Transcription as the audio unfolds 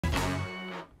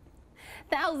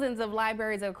Thousands of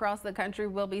libraries across the country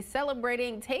will be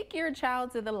celebrating Take Your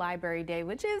Child to the Library Day,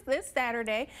 which is this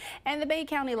Saturday. And the Bay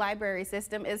County Library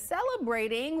System is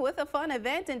celebrating with a fun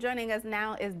event. And joining us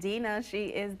now is Dina. She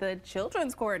is the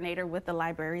children's coordinator with the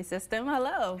library system.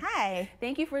 Hello. Hi.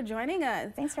 Thank you for joining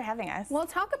us. Thanks for having us. Well,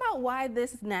 talk about why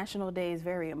this National Day is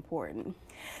very important.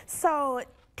 So,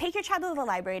 Take Your Child to the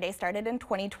Library Day started in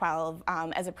 2012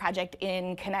 as a project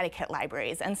in Connecticut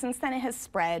libraries, and since then it has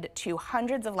spread to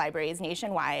hundreds of libraries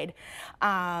nationwide.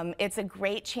 It's a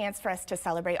great chance for us to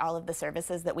celebrate all of the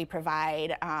services that we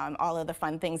provide, all of the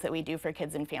fun things that we do for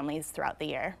kids and families throughout the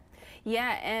year.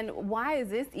 Yeah, and why is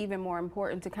this even more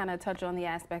important to kind of touch on the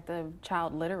aspect of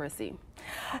child literacy?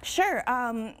 Sure.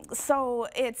 So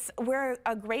we're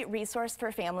a great resource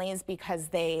for families because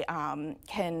they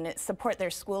can support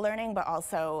their school learning, but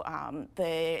also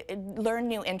learn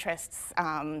new interests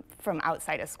from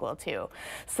outside of school too.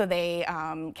 So they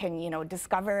can,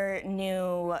 discover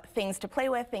new things to play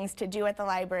with, things to do at the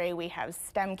library. We have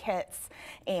STEM kits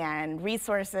and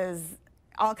resources,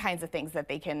 all kinds of things that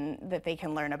they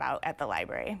can learn about at the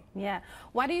library. Yeah.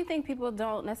 Why do you think people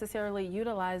don't necessarily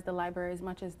utilize the library as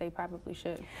much as they probably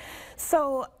should?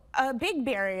 So a big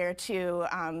barrier to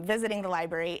visiting the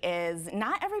library is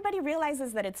not everybody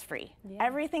realizes that it's free. Yeah.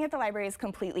 Everything at the library is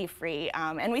completely free,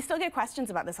 and we still get questions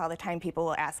about this all the time. People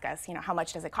will ask us, how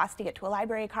much does it cost to get to a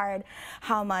library card?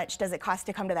 How much does it cost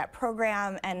to come to that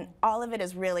program? And all of it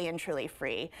is really and truly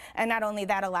free. And not only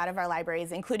that, a lot of our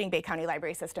libraries, including Bay County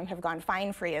Library System, have gone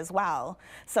fine-free as well,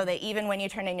 so that even when you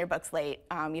turn in your books late,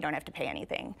 you don't have to pay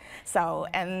anything. So,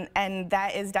 and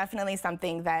that is definitely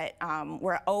something that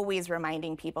we're always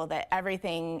reminding people that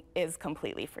everything is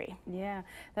completely free. Yeah,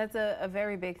 that's a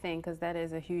very big thing, because that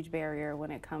is a huge barrier when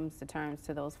it comes to terms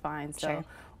to those fines. So sure.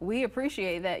 We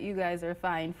appreciate that you guys are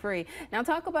fine free. Now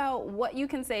talk about what you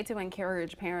can say to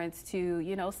encourage parents to,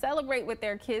 celebrate with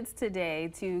their kids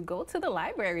today, to go to the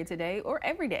library today or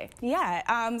every day.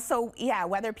 Yeah,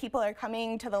 whether people are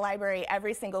coming to the library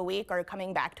every single week or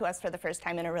coming back to us for the first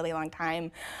time in a really long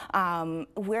time,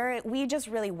 we just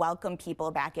really welcome people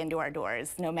back into our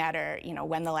doors, no matter,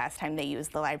 when the last time they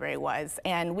used the library was.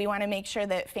 And we want to make sure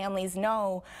that families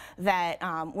know that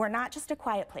we're not just a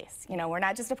quiet place. We're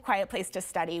not just a quiet place to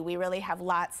study. We really have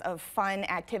lots of fun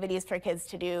activities for kids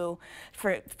to do,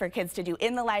 for kids to do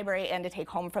in the library and to take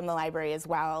home from the library as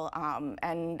well.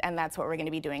 And that's what we're going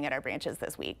to be doing at our branches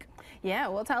this week. Yeah,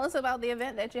 well, tell us about the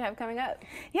event that you have coming up.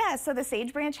 Yeah, so the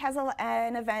Sage Branch has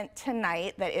an event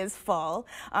tonight that is full,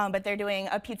 but they're doing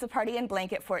a pizza party and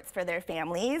blanket forts for their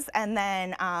families. And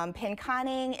then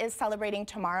Pinconning is celebrating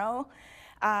tomorrow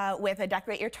with a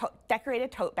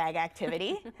decorated tote bag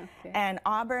activity. Okay. And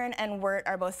Auburn and Wirt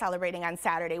are both celebrating on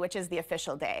Saturday, which is the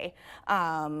official day.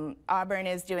 Auburn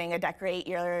is doing a decorate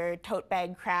your tote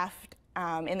bag craft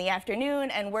in the afternoon,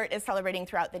 and Wirt is celebrating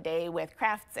throughout the day with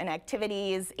crafts and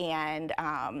activities, and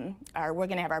we're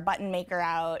going to have our button maker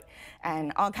out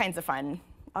and all kinds of fun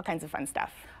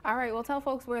stuff. All right, well, tell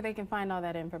folks where they can find all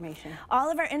that information.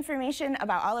 All of our information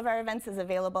about all of our events is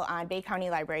available on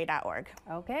baycountylibrary.org.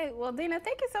 Okay, well, Dina,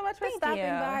 thank you so much for stopping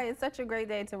by. It's such a great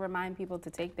day to remind people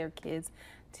to take their kids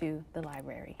to the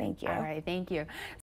library. Thank you. All right, thank you.